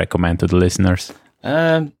you could recommend to the listeners?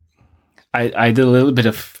 I did a little bit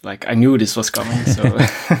of like, I knew this was coming, so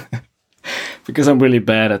because I'm really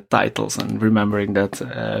bad at titles and remembering that.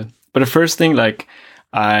 But the first thing, like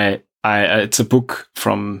it's a book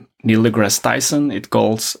from Neil deGrasse Tyson. It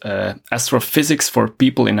calls Astrophysics for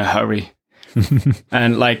People in a Hurry.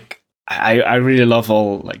 And like I really love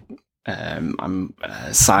all like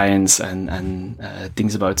science and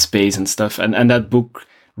things about space and stuff, and that book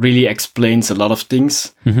really explains a lot of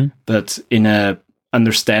things, but in a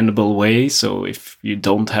understandable way. So if you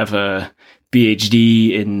don't have a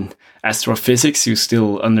PhD in astrophysics, you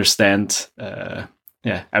still understand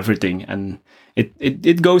everything, and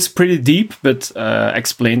it goes pretty deep, but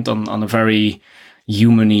explained on a very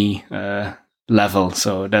human-y level.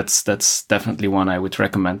 So that's definitely one I would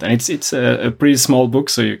recommend, and it's a pretty small book,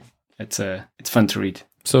 so it's fun to read.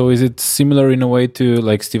 So is it similar in a way to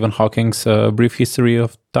like Stephen Hawking's Brief History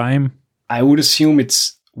of Time? I would assume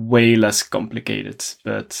it's way less complicated,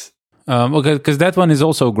 but okay, because that one is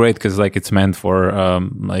also great, because like it's meant for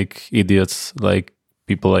like idiots, like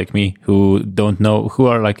people like me who don't know, who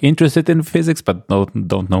are like interested in physics but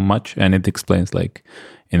don't know much, and it explains like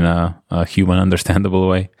in a human understandable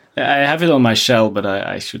way. I have it on my shelf, but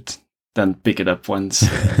I should then pick it up once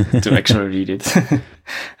to actually read it. I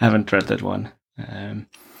haven't read that one. And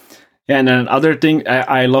then another thing,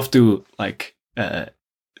 I love to like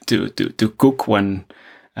to cook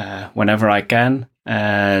whenever I can,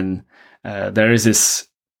 and there is this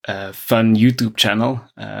fun YouTube channel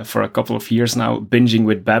for a couple of years now, Binging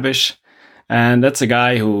with Babish, and that's a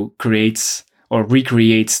guy who creates or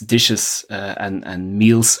recreates dishes and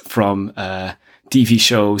meals from TV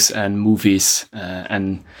shows and movies,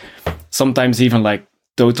 and sometimes even like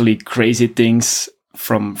totally crazy things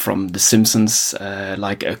from The Simpsons,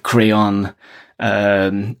 like a crayon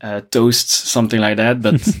toast, something like that.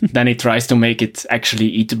 But then he tries to make it actually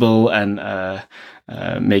eatable and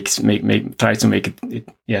try to make it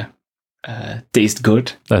taste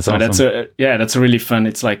good. That's awesome. That's really fun.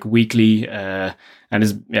 It's like weekly, and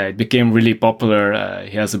it became really popular.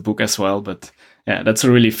 He has a book as well, but yeah, that's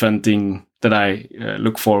a really fun thing that I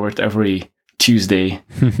look forward every Tuesday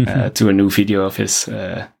to a new video of his.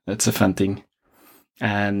 That's a fun thing.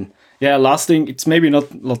 And yeah, last thing, it's maybe not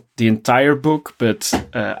the entire book, but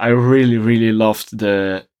I really, really loved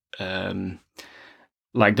the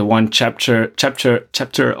like the one chapter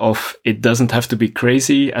of It Doesn't Have to Be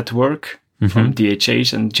Crazy at Work from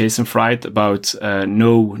DHH and Jason Fried about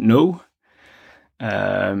no.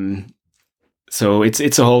 So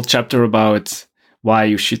it's a whole chapter about why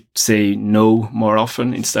you should say no more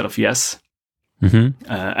often instead of yes.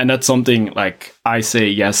 And that's something like I say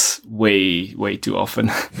yes way too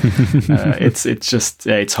often. It's just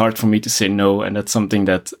it's hard for me to say no, and that's something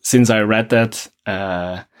that since I read that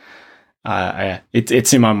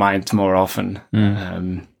it's in my mind more often.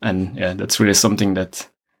 And yeah, that's really something that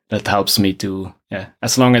helps me to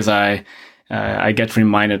as long as I get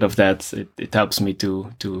reminded of that, it helps me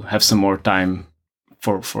to have some more time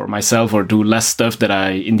for myself, or do less stuff that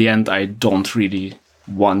in the end I don't really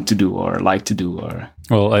want to do or like to do. Or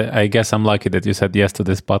well, I guess I'm lucky that you said yes to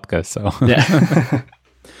this podcast. So yeah.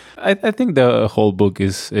 I think the whole book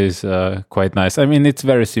is quite nice. I mean, it's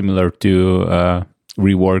very similar to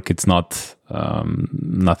Rework. It's not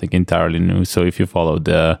nothing entirely new. So if you follow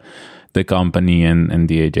the company and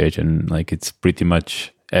DHH, and like it's pretty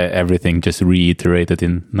much everything just reiterated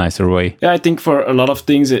in nicer way. Yeah, I think for a lot of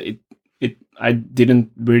things I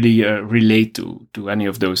didn't really relate to any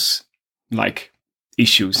of those like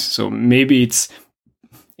issues. So maybe it's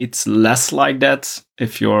less like that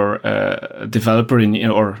if you're a developer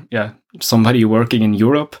or somebody working in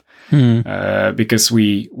Europe, because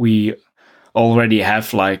we already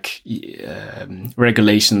have like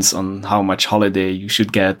regulations on how much holiday you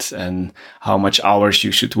should get and how much hours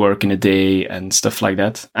you should work in a day and stuff like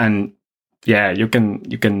that. And yeah, you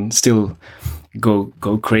can still go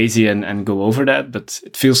crazy and go over that, but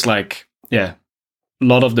it feels like a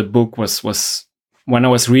lot of the book was when I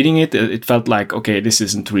was reading it, it felt like, okay, this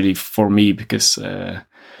isn't really for me, because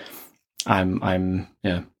I'm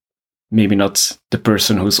maybe not the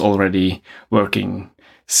person who's already working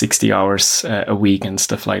 60 hours a week and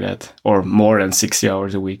stuff like that, or more than 60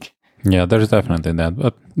 hours a week. Yeah, there's definitely that.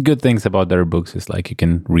 But good things about their books is like you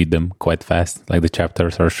can read them quite fast. Like the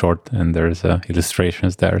chapters are short and there's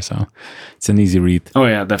illustrations there, so it's an easy read. Oh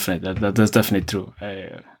yeah, definitely. That's definitely true.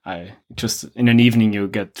 I just in an evening you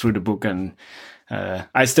get through the book, and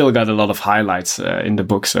I still got a lot of highlights in the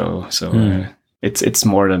book. So it's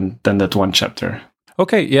more than that one chapter.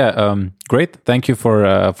 Okay, great. Thank you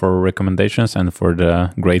for recommendations and for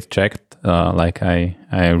the great chat. Like I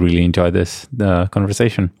really enjoyed the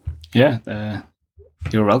conversation. Yeah,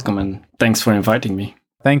 you're welcome, and thanks for inviting me.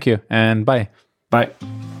 Thank you, and bye. Bye.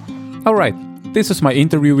 All right, this was my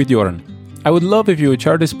interview with Joran. I would love if you would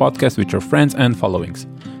share this podcast with your friends and followings.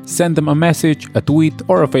 Send them a message, a tweet,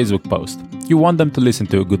 or a Facebook post. You want them to listen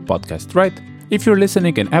to a good podcast, right? If you're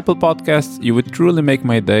listening in Apple Podcasts, you would truly make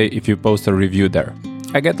my day if you post a review there.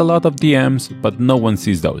 I get a lot of DMs, but no one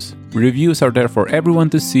sees those. Reviews are there for everyone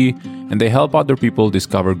to see, and they help other people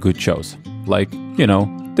discover good shows. Like,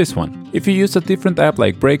 this one. If you use a different app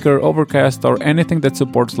like Breaker, Overcast, or anything that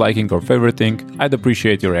supports liking or favoriting, I'd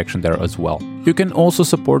appreciate your action there as well. You can also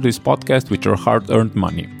support this podcast with your hard-earned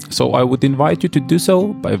money. So I would invite you to do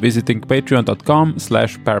so by visiting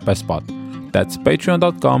patreon.com/parpaspod. That's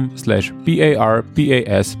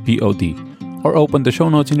patreon.com/PARPASPOD. Or open the show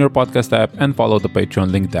notes in your podcast app and follow the Patreon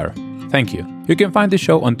link there. Thank you. You can find the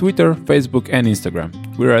show on Twitter, Facebook, and Instagram.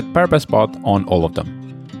 We're at ParpaSpot on all of them.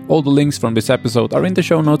 All the links from this episode are in the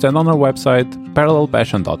show notes and on our website,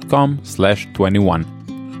 parallelpassion.com/21.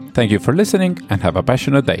 Thank you for listening and have a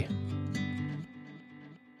passionate day.